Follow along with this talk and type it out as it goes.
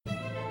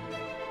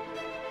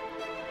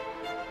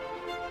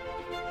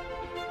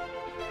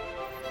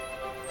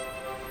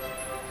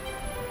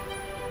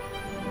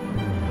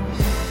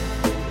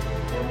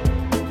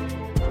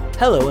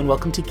Hello and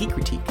welcome to Geek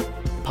Critique, the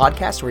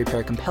podcast where we pair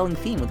a compelling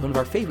theme with one of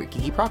our favorite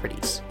geeky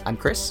properties. I'm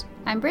Chris.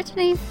 I'm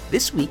Brittany.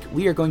 This week,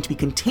 we are going to be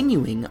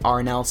continuing our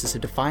analysis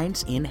of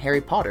Defiance in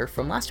Harry Potter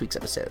from last week's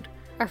episode.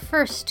 Our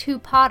first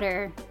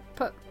two-parter.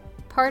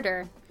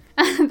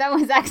 That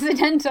was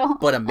accidental.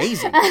 But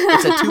amazing.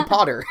 It's a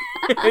two-potter.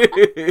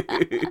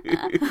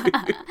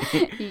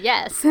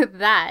 Yes,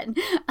 that.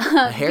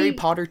 A Harry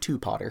Potter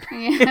two-potter.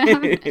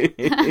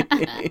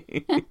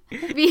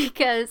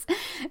 Because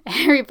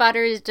Harry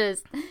Potter is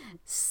just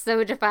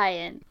so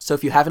defiant. So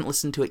if you haven't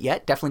listened to it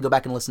yet, definitely go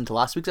back and listen to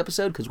last week's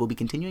episode because we'll be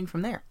continuing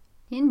from there.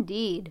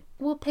 Indeed.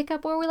 We'll pick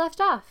up where we left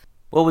off.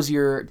 What was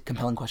your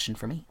compelling question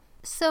for me?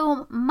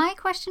 So my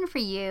question for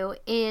you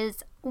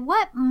is,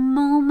 what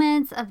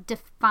moments of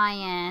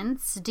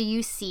defiance do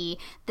you see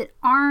that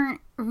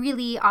aren't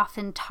really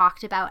often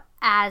talked about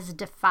as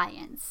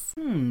defiance?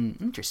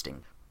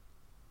 Interesting.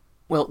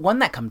 Well, one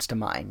that comes to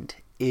mind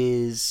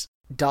is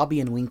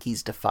Dobby and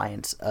Winky's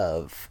defiance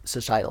of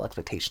societal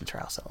expectations for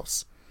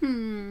ourselves.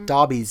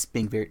 Dobby's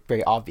being very,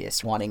 very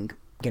obvious, wanting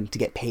to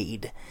get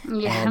paid.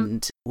 Yeah.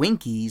 And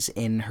Winky's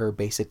in her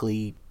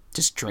basically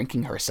just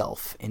drinking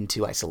herself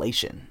into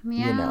isolation,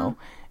 you know?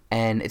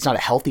 And it's not a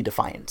healthy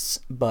defiance,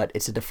 but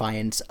it's a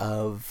defiance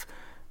of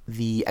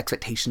the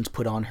expectations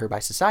put on her by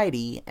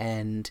society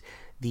and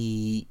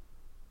the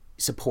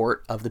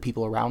support of the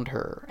people around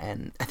her.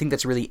 And I think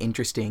that's really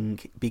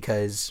interesting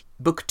because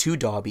Book 2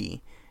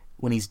 Dobby,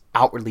 when he's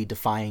outwardly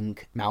defying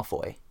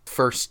Malfoy,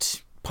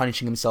 first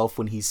punishing himself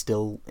when he's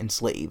still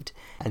enslaved,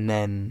 and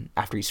then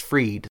after he's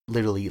freed,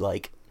 literally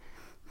like,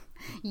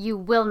 you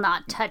will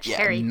not touch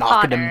Harry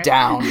Potter. Knocking him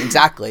down.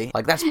 Exactly.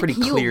 Like, that's pretty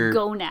clear. You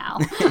go now.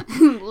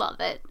 Love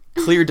it.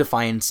 Clear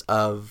defiance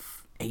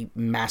of a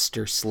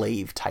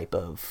master-slave type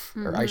of,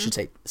 or I should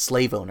say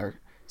slave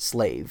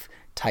owner-slave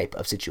type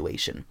of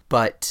situation.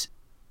 But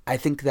I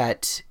think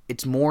that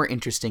it's more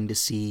interesting to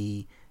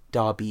see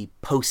Dobby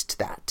post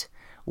that,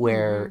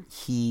 where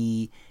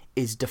he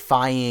is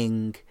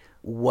defying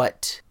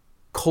what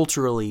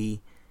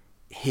culturally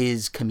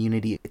his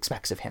community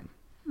expects of him.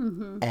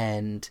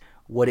 And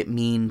what it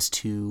means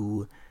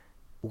to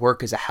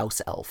work as a house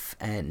elf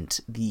and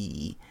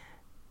the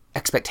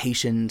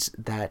expectations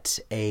that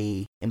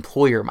a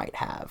employer might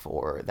have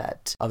or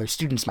that other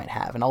students might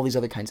have and all these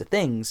other kinds of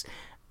things.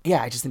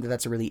 Yeah, I just think that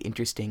that's a really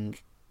interesting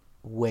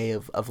way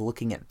of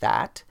looking at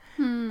that.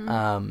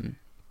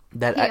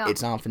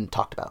 It's not often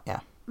talked about.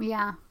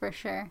 Yeah, for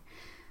sure.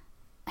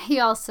 He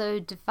also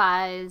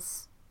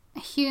defies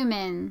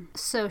human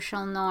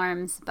social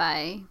norms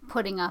by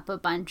putting up a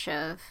bunch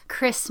of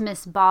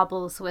Christmas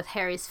baubles with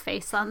Harry's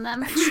face on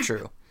them.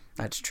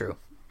 That's true.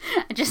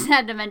 I just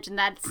had to mention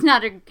that. It's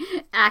not an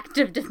act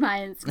of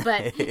defiance,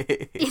 but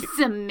it's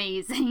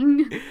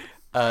amazing.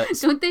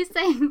 Don't they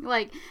say,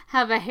 like,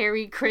 have a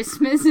Harry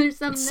Christmas or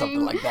something?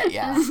 Something like that,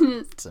 yeah.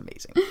 It's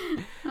amazing.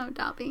 Oh,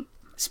 Dobby.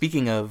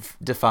 Speaking of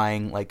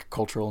defying, like,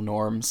 cultural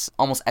norms,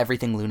 almost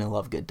everything Luna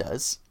Lovegood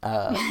does.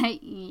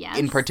 Yes.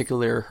 In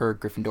particular, her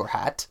Gryffindor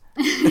hat.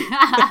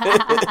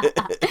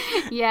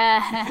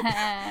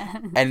 Yeah.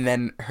 And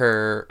then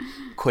her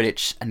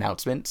Quidditch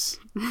announcements,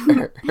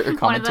 her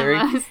commentary.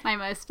 One of my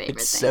most favorite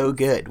It's things. so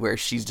good, where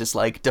she's just,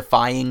 like,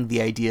 defying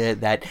the idea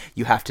that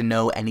you have to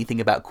know anything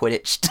about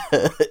Quidditch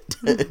to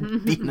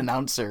be an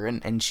announcer,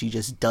 and she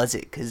just does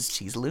it because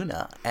she's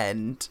Luna,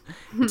 and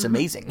it's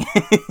amazing.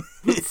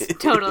 It's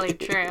totally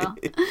true.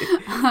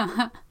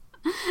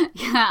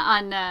 Yeah,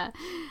 on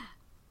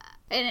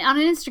an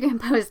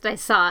Instagram post I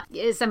saw,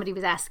 somebody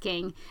was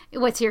asking,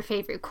 what's your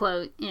favorite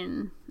quote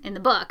in the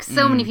book?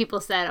 So many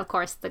people said, of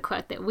course, the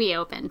quote that we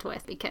opened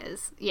with,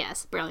 because,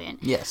 yes,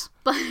 brilliant. Yes.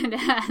 But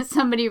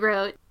somebody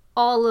wrote,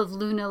 all of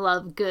Luna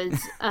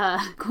Lovegood's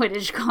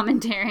Quidditch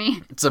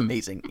commentary. It's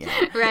amazing,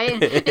 yeah. Right?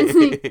 It's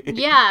like,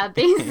 yeah,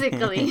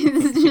 basically.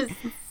 It's just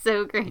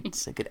so great.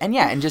 It's so good. And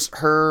yeah, and just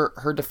her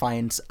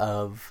defiance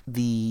of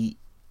the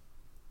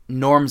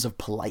norms of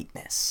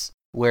politeness,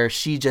 where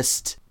she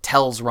just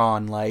tells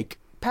Ron, like,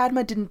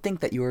 Padma didn't think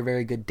that you were a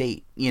very good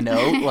date, you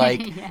know?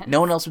 Like, Yes.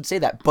 No one else would say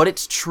that. But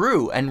it's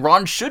true, and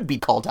Ron should be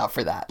called out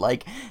for that.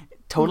 Like,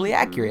 totally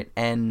accurate.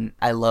 And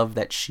I love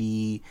that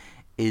she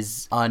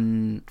is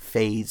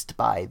unfazed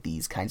by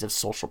these kinds of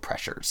social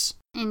pressures.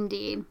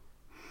 Indeed.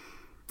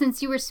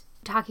 Since you were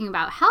talking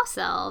about house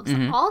elves,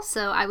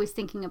 also I was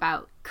thinking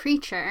about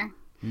Creature.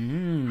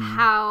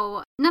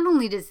 How not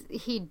only does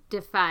he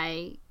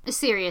defy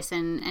Sirius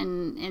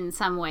in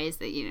some ways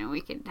that, you know, we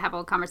could have a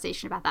whole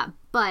conversation about that,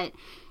 but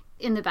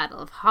in the Battle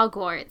of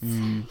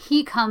Hogwarts,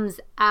 he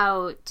comes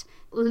out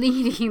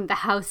leading the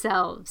house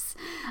elves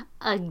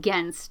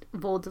against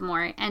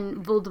Voldemort, and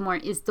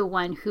Voldemort is the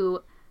one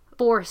who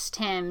forced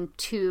him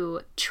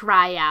to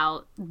try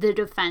out the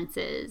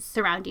defenses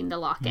surrounding the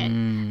locket,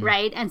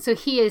 right? And so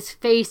he is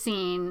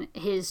facing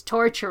his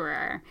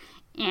torturer,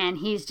 and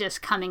he's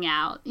just coming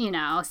out, you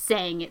know,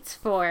 saying it's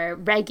for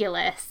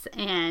Regulus,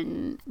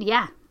 and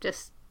yeah,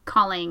 just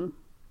calling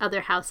other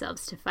house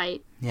elves to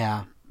fight.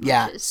 Yeah,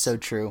 so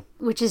true.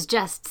 Which is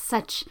just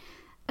such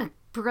a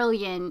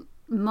brilliant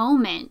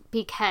moment,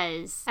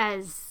 because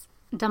as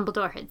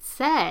Dumbledore had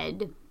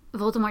said,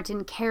 Voldemort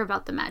didn't care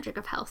about the magic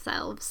of house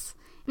elves.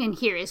 And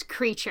here is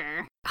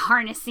Kreacher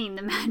harnessing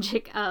the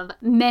magic of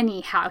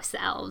many house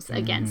elves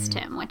against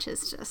him, which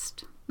is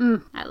just,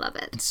 I love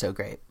it. It's so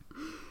great.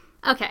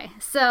 Okay,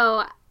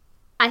 so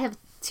I have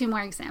 2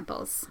 more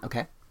examples.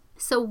 Okay.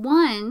 So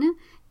one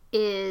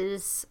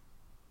is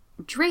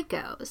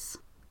Draco's.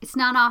 It's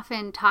not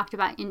often talked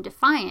about in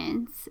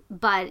Defiance,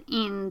 but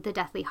in the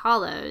Deathly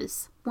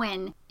Hallows,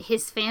 when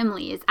his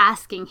family is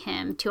asking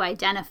him to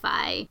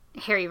identify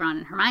Harry, Ron,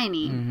 and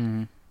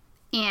Hermione,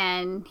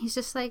 and he's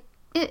just like,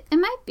 it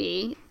might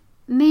be.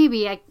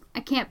 Maybe, I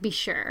can't be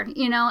sure.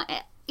 You know,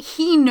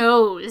 he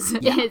knows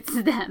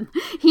it's them.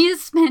 He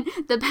has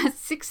spent the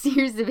past 6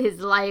 years of his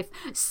life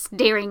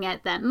staring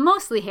at them.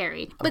 Mostly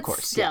Harry, but of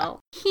course, still,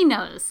 he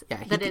knows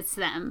that it's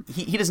them.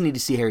 He doesn't need to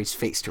see Harry's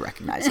face to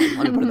recognize him.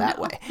 Let me put it that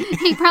way.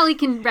 He probably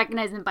can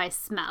recognize him by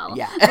smell.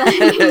 Yeah.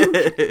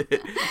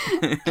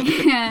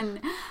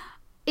 And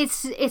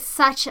it's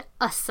such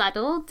a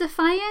subtle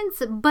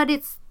defiance, but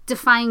it's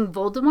defying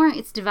Voldemort,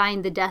 it's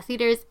defying the Death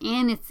Eaters,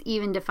 and it's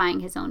even defying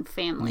his own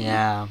family.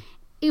 Yeah.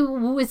 It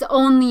was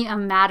only a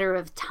matter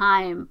of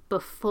time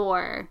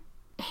before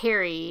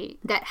Harry,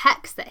 that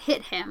hex that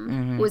hit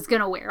him, was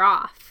going to wear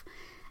off.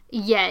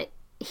 Yet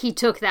he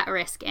took that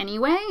risk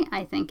anyway,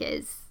 I think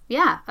is,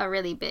 a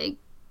really big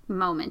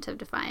moment of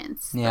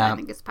defiance. Yeah. That I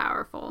think is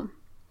powerful.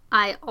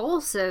 I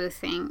also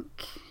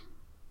think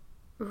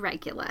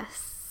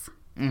Regulus.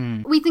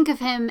 We think of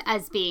him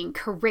as being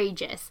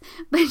courageous,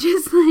 but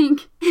just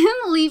like him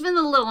leaving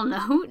the little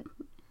note,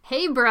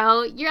 hey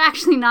bro, you're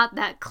actually not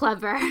that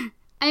clever.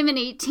 I'm an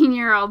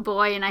 18-year-old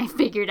boy and I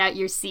figured out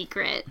your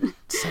secret.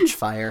 Such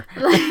fire.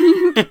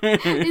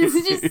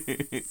 It's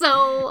just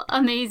so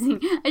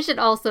amazing. I should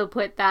also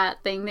put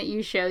that thing that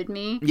you showed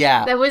me.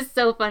 Yeah. That was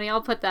so funny.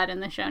 I'll put that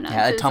in the show notes.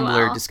 Yeah, a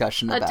Tumblr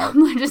discussion about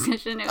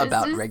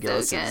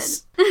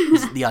Regulus.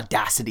 The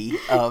audacity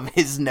of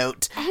his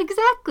note.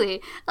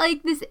 Exactly.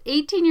 Like this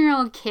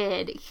 18-year-old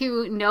kid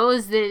who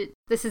knows that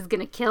this is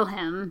gonna kill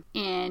him,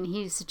 and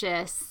he's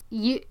just,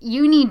 you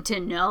need to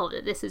know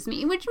that this is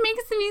me, which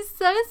makes me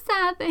so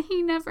sad that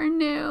he never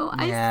knew.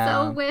 I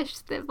so wish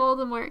that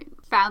Voldemort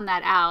found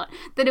that out,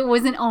 that it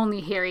wasn't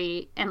only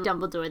Harry and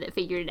Dumbledore that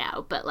figured it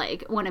out, but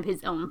like one of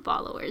his own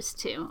followers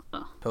too.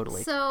 Oh.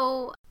 Totally.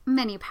 So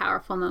many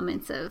powerful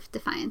moments of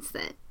defiance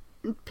that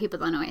people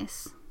don't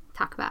always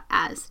talk about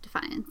as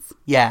defiance.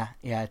 Yeah,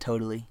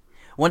 totally.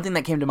 One thing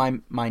that came to my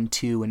mind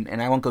too,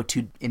 and I won't go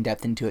too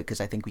in-depth into it because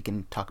I think we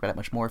can talk about it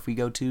much more if we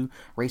go to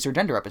race or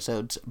gender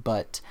episodes,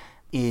 but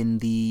in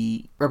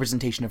the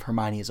representation of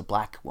Hermione as a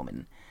black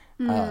woman,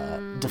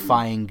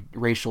 defying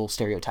racial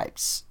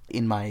stereotypes.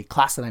 In my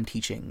class that I'm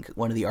teaching,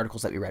 one of the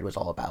articles that we read was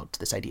all about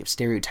this idea of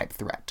stereotype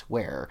threat,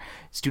 where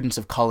students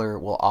of color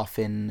will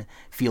often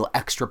feel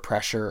extra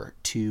pressure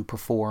to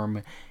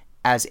perform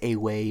as a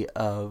way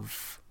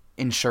of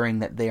ensuring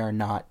that they are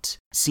not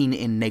seen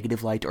in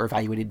negative light or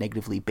evaluated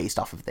negatively based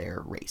off of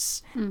their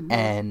race.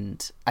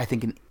 And I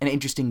think an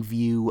interesting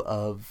view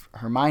of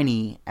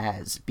Hermione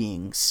as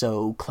being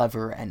so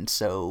clever and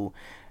so,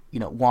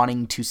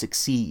 wanting to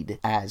succeed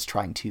as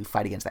trying to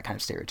fight against that kind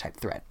of stereotype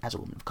threat as a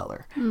woman of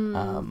color.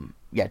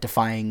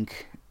 Defying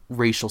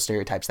racial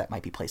stereotypes that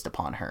might be placed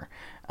upon her,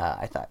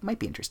 I thought might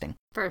be interesting.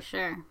 For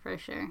sure.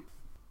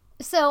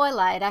 So I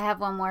lied. I have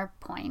one more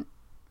point.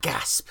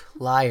 Gasp,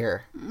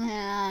 liar.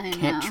 Yeah, I know.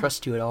 Can't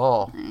trust you at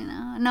all. I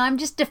know. No, I'm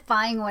just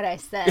defying what I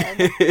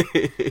said.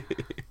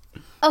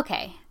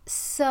 Okay,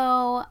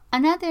 so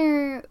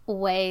another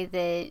way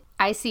that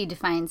I see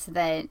defiance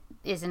that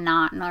is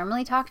not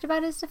normally talked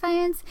about as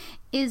defiance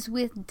is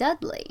with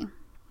Dudley.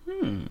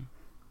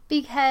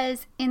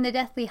 Because in the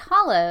Deathly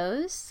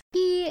Hallows,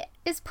 he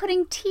is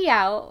putting tea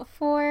out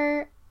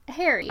for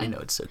Harry. I know,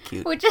 it's so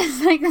cute. Which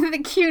is like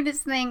the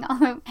cutest thing,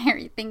 although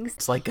Harry thinks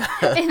it's like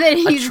that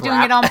he's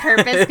doing it on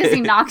purpose because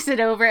he knocks it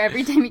over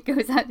every time he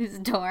goes out his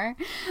door.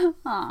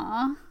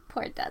 Aw,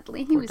 poor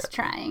Dudley. He was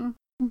trying.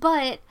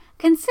 But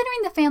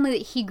considering the family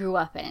that he grew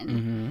up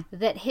in,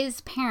 that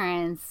his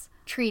parents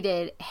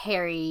treated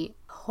Harry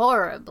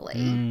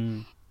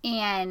horribly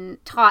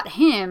and taught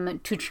him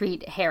to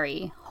treat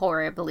Harry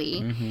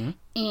horribly,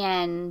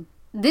 and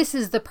this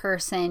is the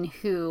person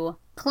who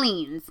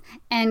cleans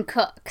and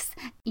cooks,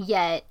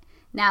 yet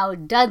now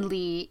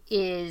Dudley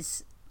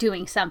is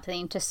doing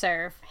something to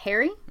serve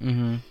Harry.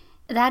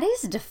 That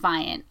is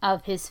defiant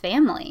of his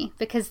family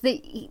because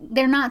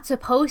they're not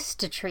supposed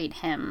to treat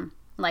him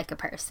like a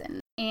person,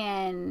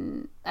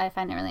 and I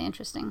find it really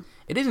interesting.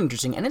 It is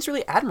interesting, and it's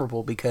really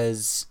admirable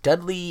because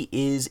Dudley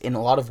is in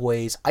a lot of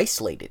ways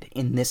isolated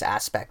in this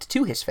aspect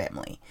to his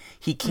family.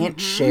 He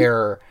can't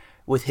share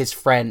with his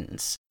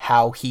friends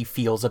how he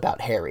feels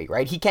about Harry,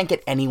 right? He can't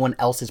get anyone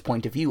else's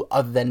point of view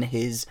other than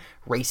his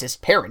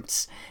racist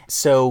parents.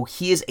 So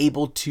he is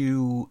able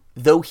to,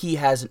 though he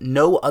has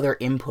no other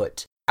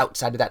input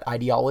outside of that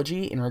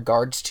ideology in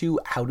regards to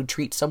how to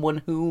treat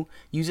someone who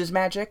uses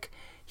magic,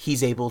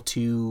 he's able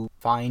to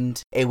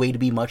find a way to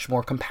be much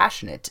more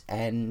compassionate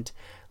and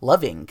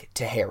loving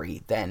to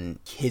Harry than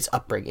his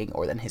upbringing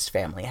or than his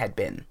family had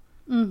been.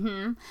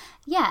 Mm-hmm.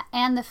 Yeah,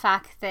 and the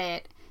fact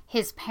that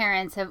his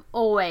parents have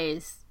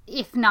always,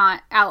 if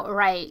not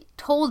outright,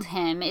 told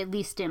him, at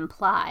least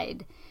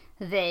implied,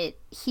 that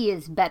he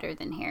is better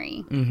than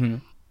Harry. Mm-hmm.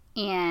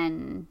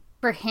 And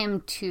for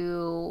him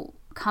to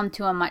come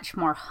to a much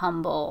more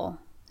humble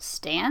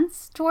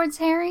stance towards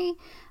Harry,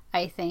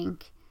 I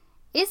think,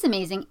 is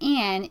amazing.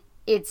 And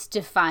it's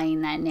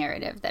defying that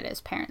narrative that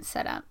his parents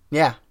set up.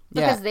 Yeah.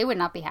 Because they would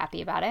not be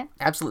happy about it.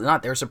 Absolutely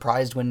not. They were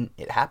surprised when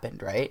it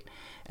happened, right?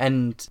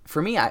 And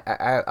for me,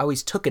 I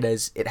always took it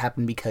as it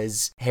happened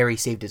because Harry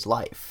saved his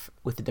life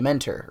with the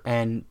Dementor.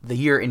 And the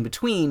year in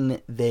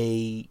between,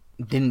 they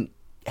didn't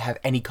have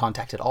any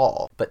contact at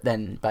all. But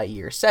then by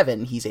year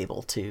 7, he's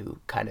able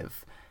to kind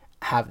of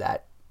have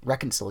that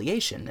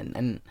reconciliation.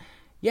 And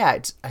yeah,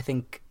 it's, I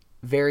think,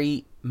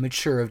 very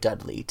mature of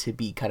Dudley to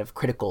be kind of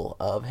critical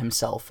of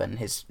himself and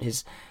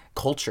his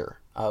culture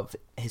of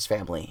his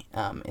family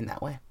in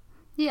that way.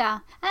 Yeah.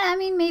 I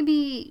mean,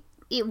 maybe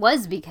it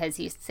was because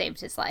he saved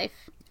his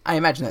life. I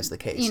imagine that's the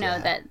case. You know,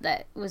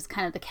 that was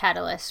kind of the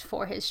catalyst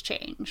for his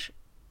change.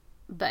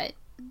 But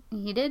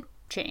he did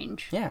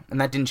change. Yeah, and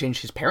that didn't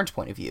change his parents'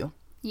 point of view.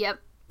 Yep.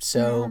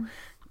 So,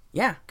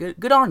 yeah,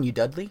 good on you,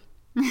 Dudley.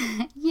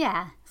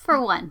 Yeah, for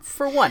once.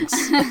 For once.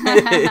 And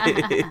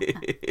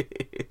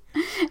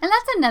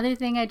that's another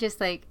thing I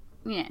just like...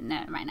 Yeah,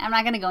 never mind. I'm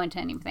not going to go into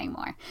anything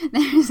more.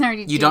 There's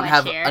already too much here. You don't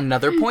have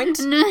another point?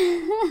 In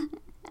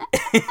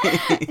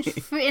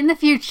the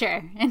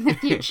future.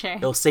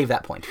 You'll save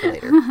that point for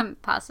later.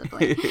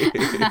 Possibly.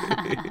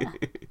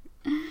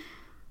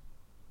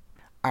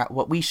 All right,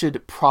 well, we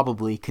should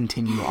probably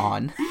continue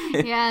on.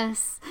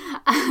 Yes.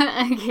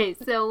 Okay,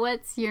 so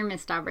what's your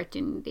missed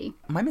opportunity?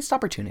 My missed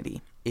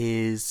opportunity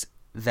is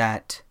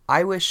that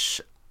I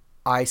wish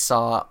I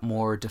saw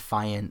more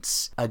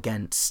defiance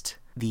against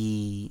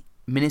the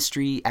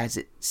ministry as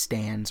it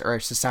stands, or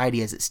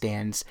society as it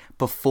stands,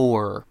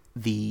 before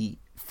the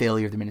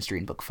failure of the ministry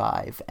in Book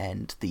 5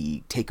 and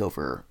the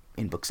takeover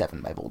in Book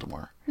 7 by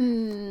Voldemort.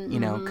 Mm-hmm. You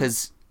know,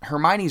 because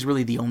Hermione's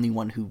really the only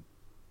one who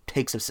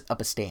takes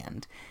up a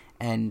stand,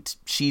 and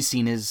she's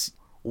seen as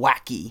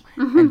wacky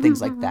and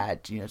things like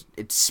that. You know,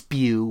 it's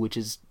Spew, which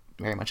is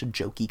very much a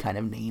jokey kind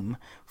of name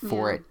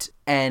for it.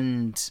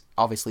 And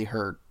obviously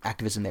her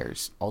activism there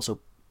is also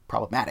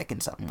problematic in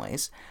some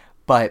ways.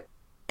 But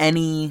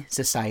any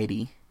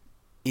society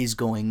is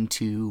going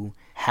to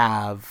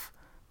have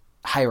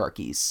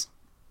hierarchies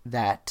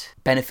that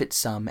benefit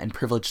some and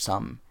privilege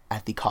some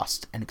at the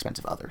cost and expense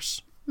of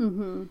others.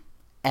 Mm-hmm.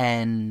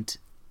 And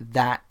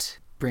that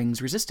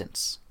brings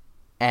resistance.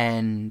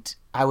 And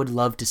I would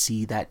love to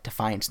see that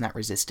defiance and that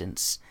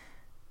resistance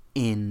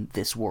in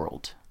this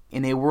world.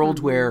 In a world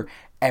where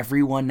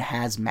everyone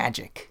has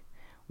magic,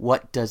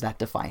 what does that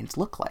defiance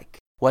look like?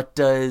 What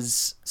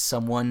does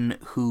someone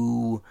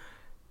who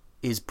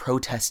is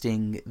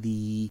protesting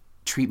the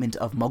treatment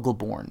of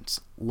Muggleborns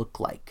look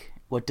like?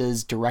 What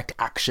does direct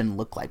action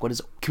look like? What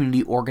does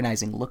community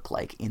organizing look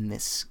like in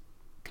this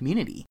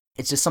community?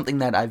 It's just something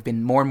that I've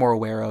been more and more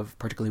aware of,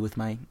 particularly with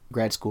my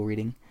grad school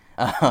reading.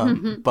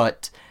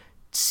 But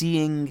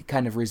seeing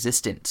kind of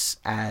resistance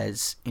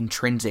as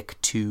intrinsic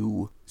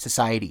to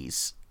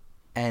societies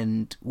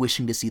and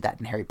wishing to see that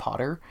in Harry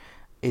Potter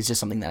is just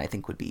something that I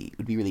think would be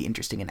really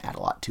interesting and add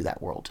a lot to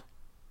that world.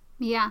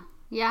 Yeah,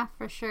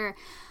 for sure.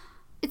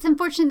 It's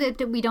unfortunate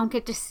that we don't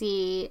get to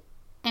see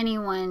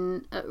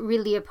anyone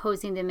really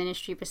opposing the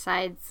ministry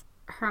besides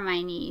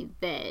Hermione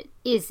that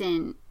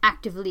isn't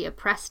actively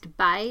oppressed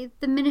by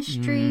the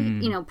ministry,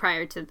 you know,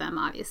 prior to them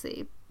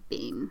obviously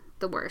being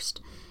the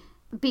worst.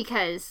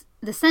 Because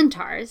the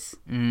centaurs,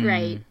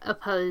 right,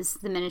 oppose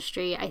the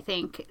ministry. I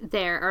think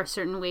there are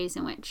certain ways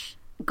in which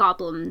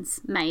goblins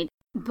might,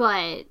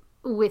 but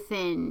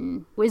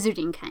within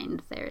wizarding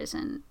kind, there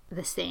isn't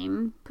the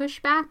same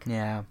pushback.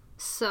 Yeah.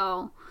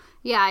 So,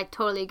 yeah, I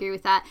totally agree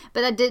with that.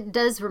 But that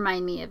does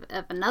remind me of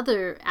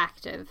another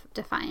act of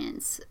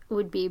defiance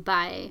would be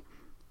by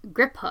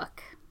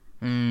Griphook,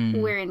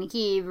 wherein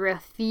he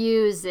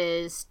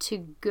refuses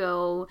to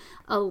go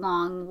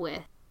along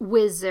with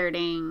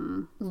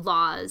wizarding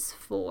laws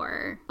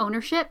for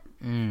ownership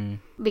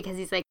because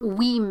he's like,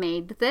 we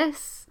made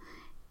this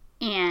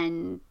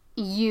and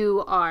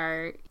you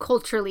are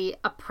culturally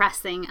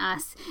oppressing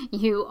us,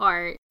 you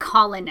are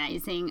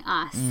colonizing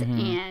us,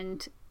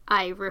 and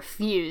I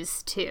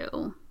refuse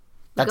to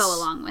go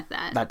along with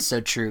that. That's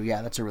so true.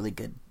 Yeah, that's a really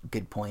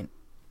good point.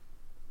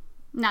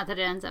 Not that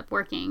it ends up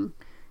working.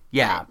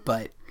 Yeah,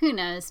 but who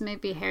knows?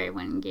 Maybe Harry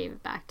went and gave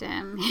it back to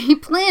him. He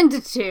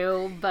planned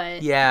to,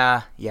 but...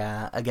 Yeah.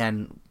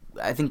 Again,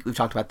 I think we've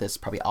talked about this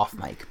probably off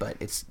mic, but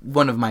it's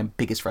one of my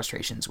biggest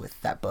frustrations with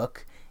that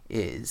book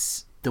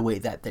is the way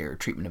that their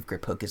treatment of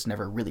Griphook is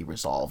never really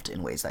resolved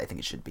in ways that I think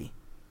it should be.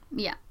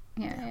 Yeah.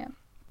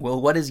 Well,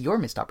 what is your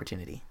missed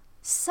opportunity?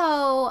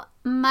 So,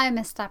 my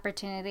missed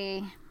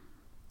opportunity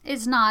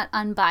is not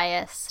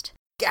unbiased.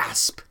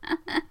 Gasp!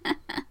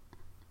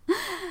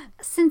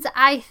 Since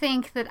I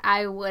think that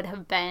I would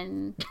have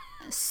been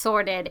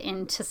sorted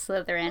into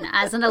Slytherin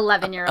as an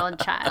 11-year-old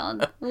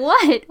child.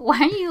 What?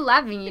 Why are you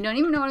laughing? You don't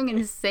even know what I'm going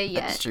to say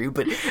yet. That's true,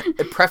 but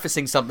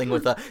prefacing something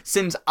with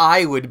since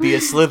I would be a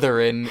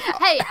Slytherin...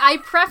 Hey, I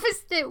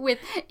prefaced it with,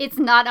 it's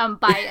not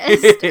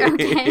unbiased,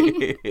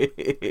 okay?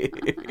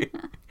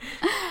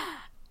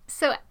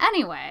 So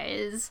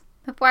anyways,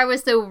 before I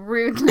was so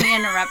rudely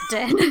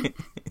interrupted,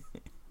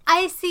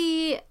 I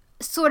see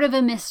sort of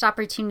a missed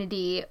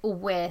opportunity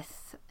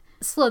with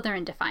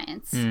Slytherin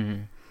Defiance.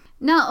 Mm-hmm.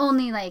 Not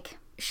only, like,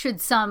 should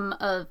some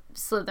of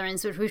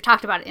Slytherins, which we've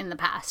talked about in the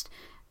past,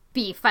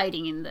 be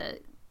fighting in the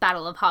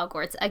Battle of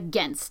Hogwarts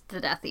against the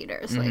Death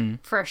Eaters, mm-hmm.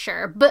 like, for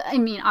sure. But, I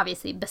mean,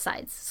 obviously,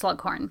 besides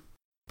Slughorn.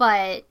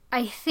 But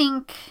I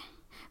think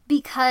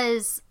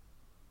because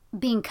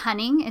being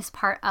cunning is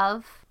part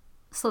of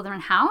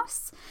Slytherin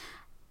House,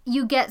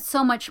 you get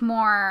so much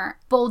more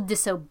bold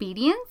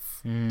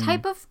disobedience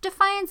type of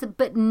defiance,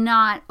 but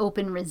not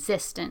open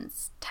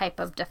resistance type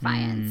of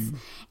defiance.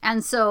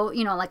 And so,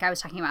 you know, like I was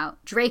talking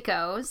about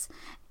Draco's,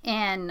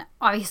 and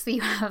obviously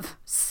you have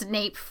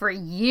Snape for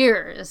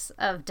years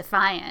of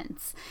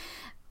defiance,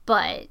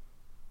 but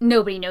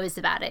nobody knows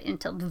about it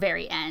until the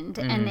very end.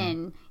 And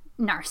then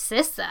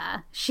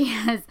Narcissa, she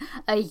has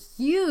a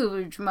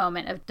huge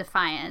moment of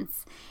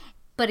defiance.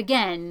 But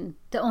again,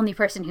 the only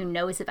person who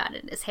knows about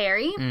it is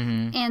Harry.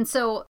 Mm-hmm. And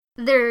so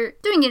they're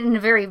doing it in a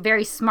very,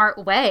 very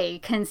smart way,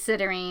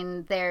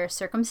 considering their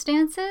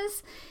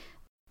circumstances.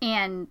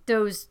 And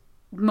those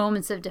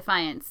moments of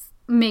defiance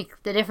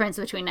make the difference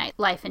between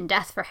life and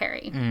death for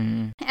Harry.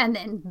 Mm-hmm. And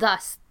then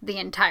thus the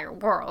entire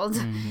world.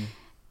 Mm-hmm.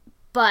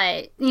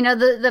 But, you know,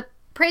 the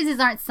praises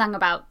aren't sung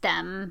about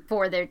them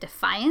for their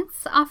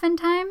defiance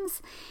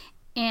oftentimes.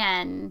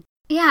 And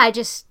yeah,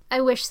 I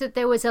wish that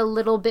there was a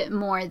little bit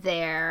more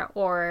there,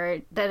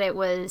 or that it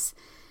was,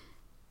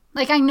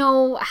 like, I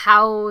know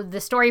how the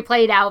story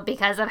played out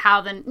because of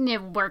how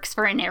it works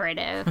for a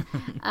narrative.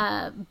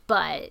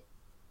 But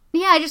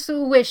yeah, I just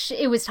wish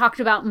it was talked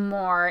about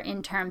more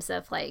in terms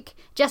of, like,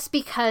 just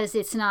because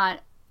it's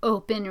not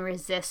open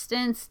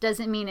resistance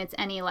doesn't mean it's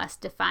any less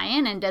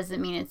defiant and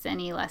doesn't mean it's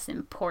any less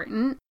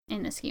important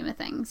in the scheme of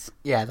things.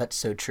 Yeah, that's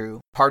so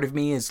true. Part of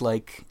me is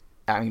like,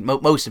 I mean,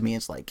 most of me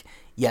is like,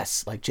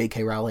 yes, like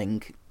J.K.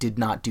 Rowling did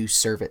not do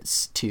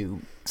service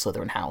to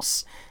Slytherin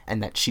House,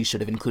 and that she should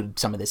have included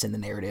some of this in the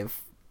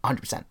narrative,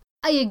 100%.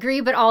 I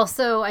agree, but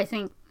also I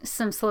think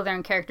some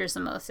Slytherin characters are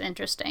most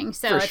interesting.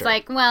 So it's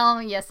like,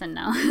 well, yes and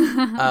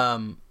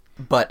no.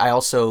 But I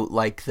also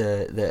like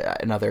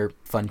another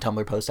fun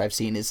Tumblr post I've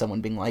seen is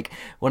someone being like,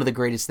 one of the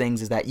greatest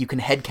things is that you can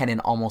headcanon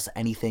almost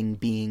anything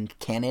being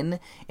canon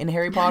in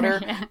Harry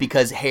Potter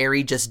because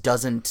Harry just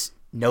doesn't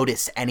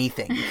notice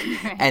anything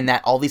and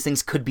that all these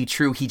things could be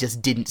true, he just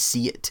didn't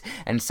see it.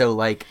 And so,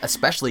 like,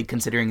 especially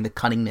considering the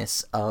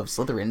cunningness of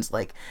Slytherins,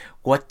 like,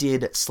 what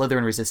did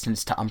Slytherin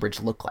resistance to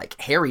Umbridge look like?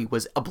 Harry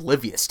was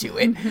oblivious to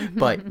it,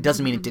 but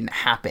doesn't mean it didn't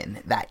happen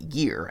that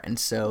year. And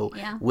so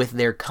with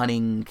their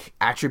cunning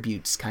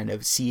attributes, kind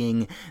of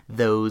seeing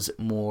those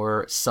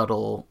more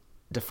subtle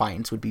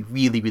defiance would be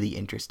really, really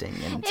interesting,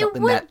 and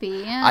something that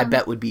I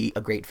bet would be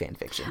a great fan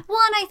fiction.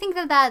 Well, and I think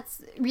that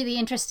that's really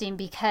interesting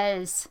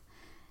because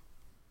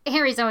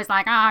Harry's always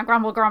like,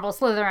 grumble, grumble,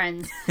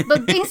 Slytherins.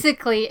 But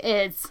basically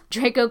it's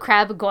Draco,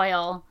 Crabbe,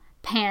 Goyle,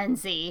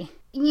 Pansy.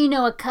 You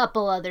know, a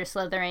couple other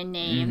Slytherin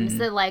names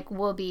that, like,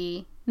 will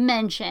be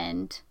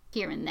mentioned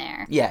here and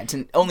there. Yeah, it's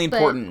only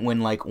important when,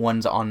 like,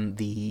 one's on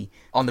the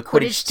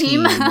Quidditch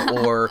team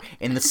or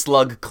in the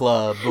Slug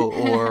Club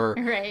or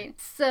right.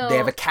 So they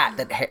have a cat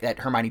that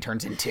Hermione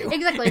turns into.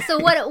 Exactly. So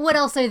what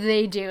else are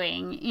they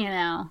doing, you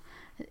know?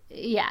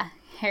 Yeah.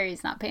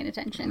 Harry's not paying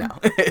attention. No.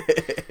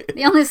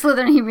 The only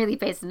Slytherin he really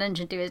pays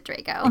attention to is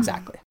Draco.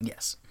 Exactly.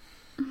 Yes.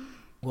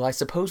 Well, I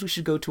suppose we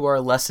should go to our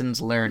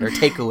lessons learned, or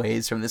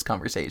takeaways from this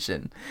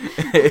conversation.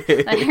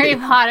 Harry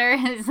Potter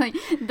is like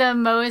the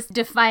most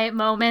defiant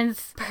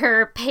moments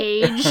per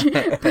page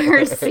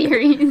per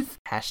series.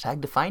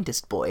 Hashtag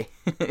Defiantist boy.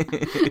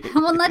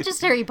 Well, not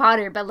just Harry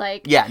Potter, but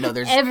like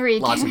there's every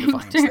lots character.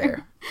 of defiance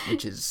there,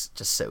 which is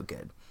just so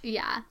good.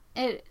 Yeah,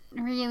 it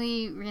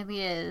really,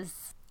 really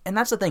is. And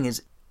that's the thing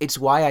is, it's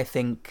why I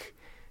think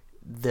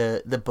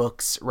the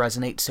books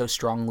resonate so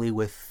strongly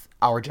with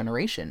our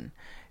generation,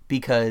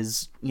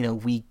 because, you know,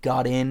 we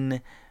got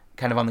in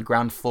kind of on the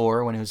ground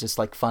floor when it was just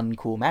like fun,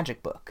 cool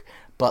magic book.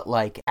 But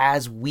like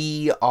as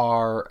we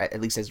are, at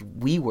least as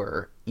we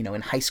were, you know,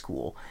 in high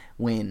school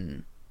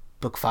when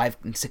book 5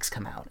 and 6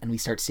 come out, and we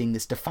start seeing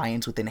this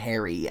defiance within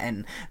Harry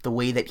and the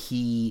way that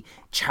he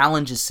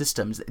challenges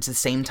systems. It's the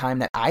same time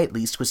that I, at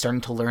least, was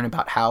starting to learn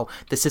about how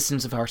the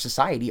systems of our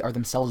society are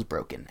themselves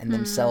broken and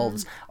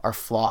themselves are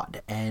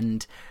flawed.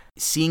 And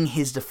seeing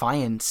his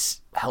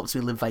defiance helps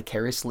me live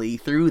vicariously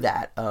through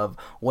that, of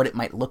what it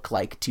might look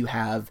like to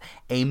have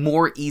a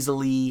more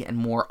easily and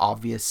more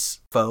obvious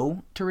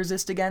foe to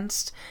resist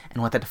against,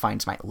 and what that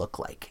defiance might look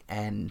like.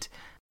 And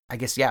I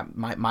guess,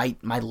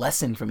 my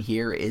lesson from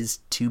here is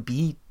to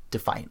be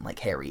defiant like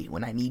Harry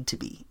when I need to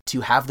be.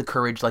 To have the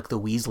courage like the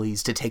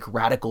Weasleys to take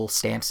radical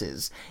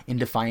stances in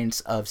defiance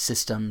of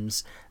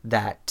systems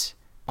that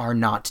are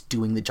not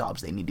doing the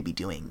jobs they need to be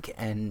doing.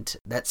 And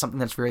that's something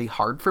that's very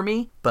hard for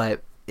me,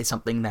 but it's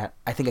something that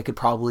I think I could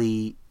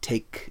probably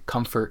take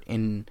comfort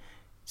in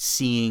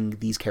seeing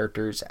these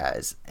characters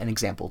as an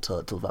example to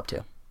live up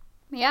to.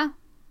 Yeah.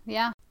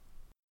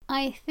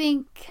 I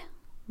think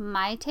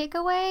my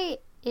takeaway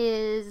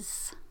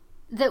is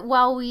that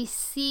while we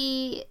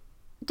see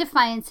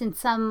defiance in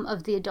some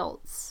of the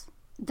adults,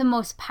 the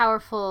most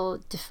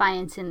powerful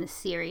defiance in the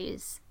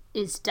series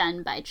is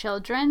done by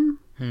children.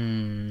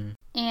 And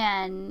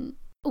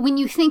when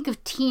you think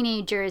of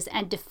teenagers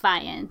and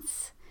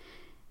defiance,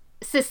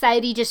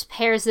 society just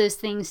pairs those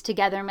things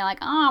together and be like,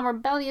 oh,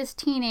 rebellious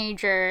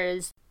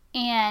teenagers.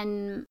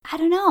 And I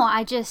don't know,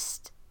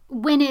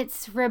 when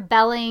it's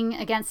rebelling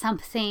against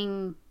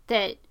something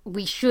that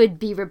we should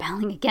be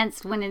rebelling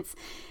against, when it's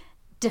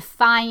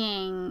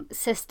defying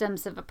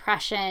systems of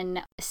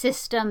oppression,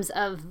 systems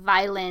of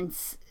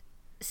violence,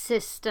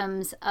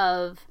 systems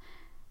of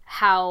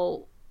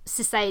how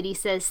society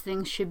says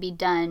things should be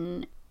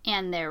done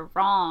and they're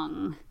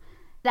wrong,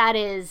 that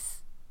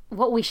is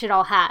what we should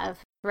all have,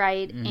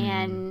 right?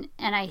 And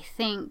I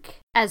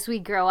think as we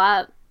grow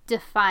up,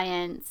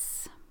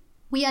 defiance,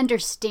 we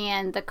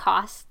understand the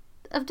cost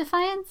of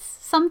defiance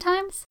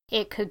sometimes.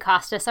 It could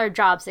cost us our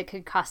jobs, it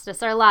could cost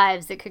us our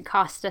lives, it could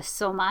cost us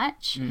so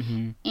much.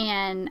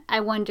 And I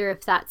wonder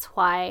if that's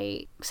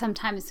why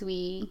sometimes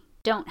we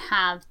don't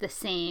have the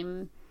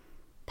same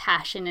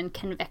passion and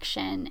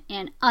conviction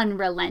and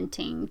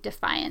unrelenting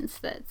defiance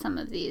that some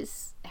of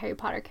these Harry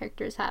Potter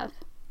characters have.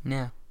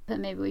 Yeah. But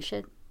maybe we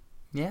should.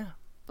 Yeah.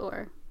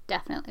 Or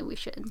definitely we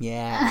should.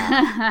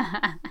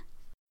 Yeah.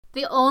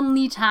 The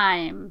only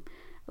time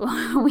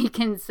we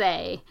can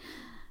say,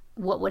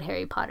 what would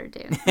Harry Potter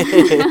do?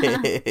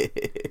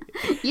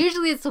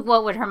 Usually it's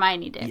what would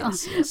Hermione do.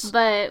 Yes.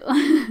 But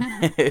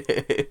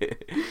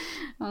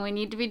when we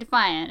need to be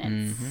defiant,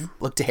 it's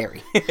look to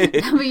Harry.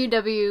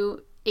 WWHPD.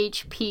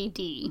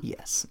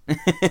 Yes.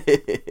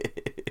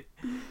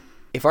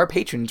 If our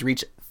patrons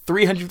reach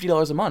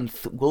 $350 a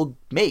month, we'll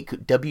make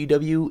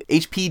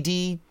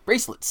WWHPD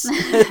bracelets.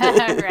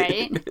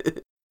 Right.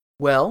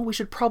 Well, we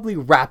should probably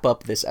wrap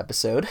up this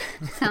episode.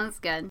 Sounds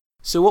good.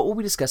 So what will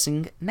we be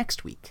discussing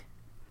next week?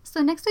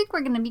 So next week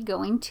we're going to be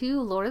going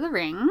to Lord of the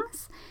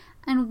Rings,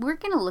 and we're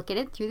going to look at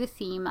it through the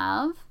theme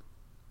of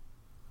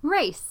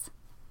race.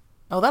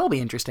 Oh, that'll be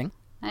interesting.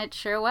 It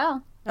sure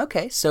will.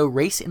 Okay, so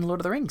race in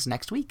Lord of the Rings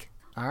next week.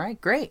 All right,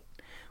 great.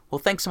 Well,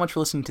 thanks so much for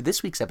listening to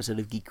this week's episode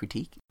of Geek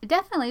Critique.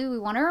 Definitely, we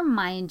want to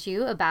remind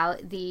you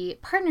about the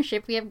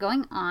partnership we have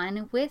going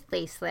on with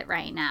Lacelet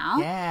right now.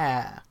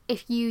 Yeah.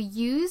 If you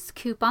use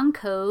coupon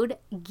code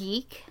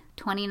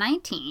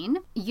GEEK2019,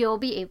 you'll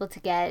be able to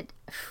get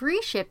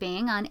free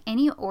shipping on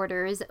any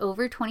orders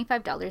over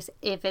 $25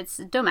 if it's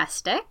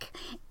domestic,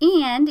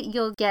 and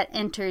you'll get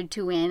entered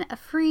to win a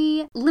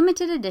free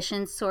limited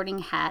edition Sorting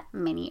Hat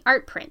mini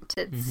art print.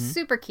 It's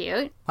super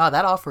cute. Wow,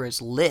 that offer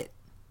is lit.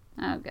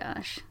 Oh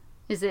gosh.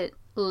 Is it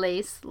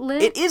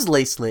Lacelet? It is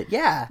Lacelet,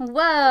 yeah.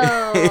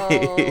 Whoa.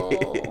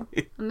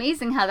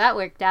 Amazing how that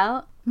worked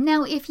out.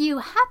 Now, if you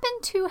happen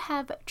to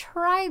have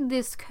tried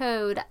this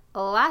code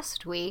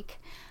last week,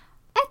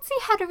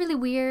 Etsy had a really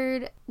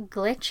weird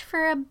glitch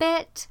for a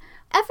bit.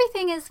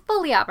 Everything is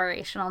fully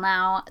operational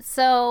now,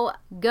 so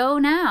go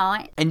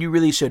now. And you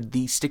really should.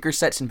 The sticker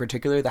sets in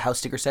particular, the house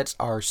sticker sets,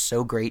 are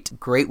so great.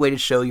 Great way to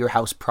show your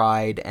house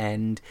pride,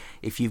 and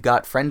if you've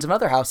got friends of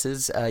other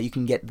houses, you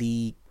can get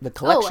the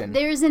collection. Oh,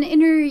 there's an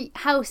inner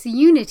house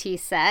unity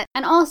set,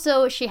 and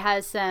also she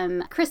has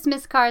some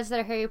Christmas cards that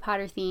are Harry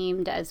Potter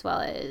themed, as well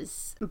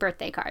as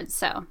birthday cards,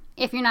 so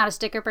if you're not a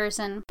sticker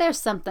person, there's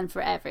something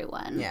for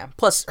everyone. Yeah,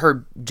 plus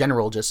her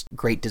general just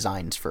great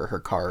designs for her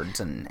cards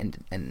and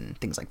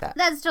things like that.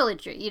 That's totally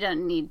true. You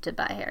don't need to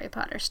buy Harry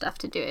Potter stuff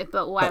to do it,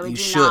 but why would you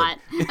should. Not?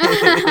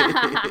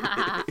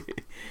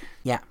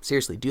 Yeah,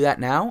 seriously, do that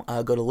now.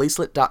 Go to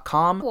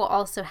lacelet.com. We'll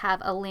also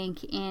have a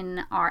link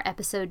in our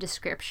episode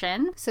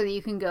description so that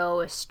you can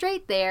go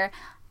straight there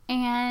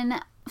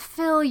and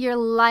fill your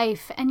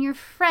life and your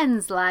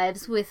friends'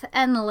 lives with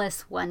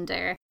endless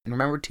wonder. And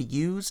remember to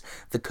use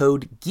the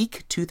code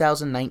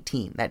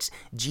GEEK2019. That's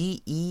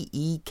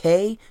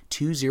GEEK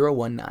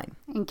 2019.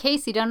 In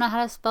case you don't know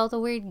how to spell the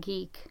word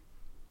geek.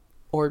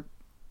 Or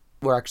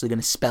we're actually going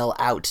to spell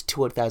out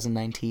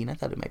 2019. I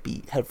thought it might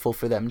be helpful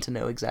for them to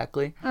know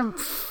exactly.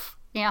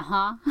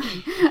 Yeah,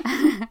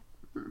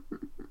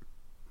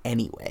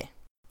 Anyway,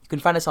 you can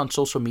find us on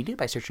social media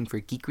by searching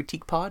for Geek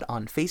Critique Pod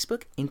on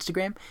Facebook,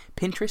 Instagram,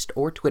 Pinterest,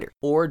 or Twitter.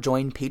 Or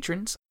join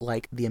patrons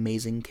like the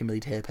amazing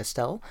Kimberly Taylor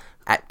Pastel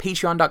at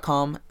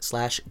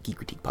patreon.com/Geek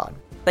Critique Pod.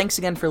 Thanks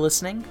again for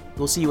listening.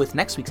 We'll see you with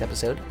next week's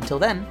episode. Until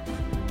then,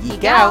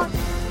 geek out!